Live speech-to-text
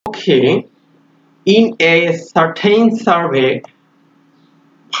okay, in a certain survey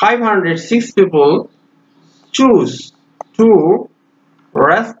 506 people choose to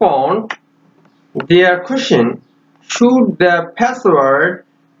respond their question, should the password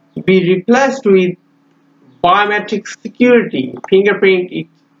be replaced with biometric security, fingerprint,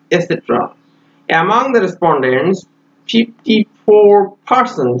 etc. Among the respondents,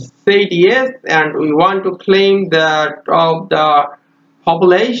 54% said yes, and we want to claim that of the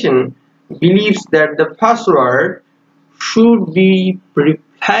population believes that the password should be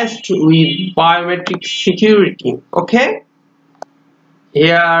replaced with biometric security. Okay,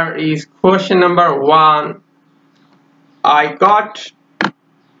 here is question number 1. I got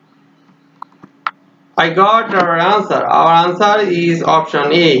our answer. Our answer is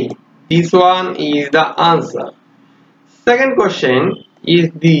option A. This one is the answer. Second question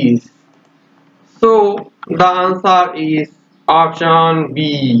is this. So the answer is option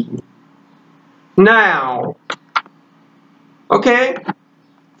B. Now, okay.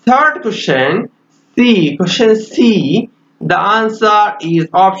 Third question, C. Question C. The answer is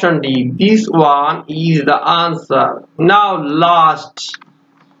option D. This one is the answer. Now last,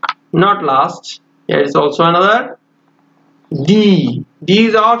 not last. Here is also another. D. D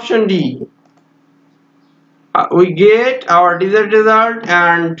is option D. We get our desired result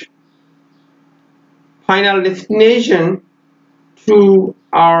and final destination to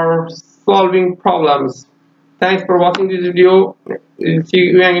our solving problems. Thanks for watching this video. We'll see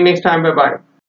you again next time. Bye bye.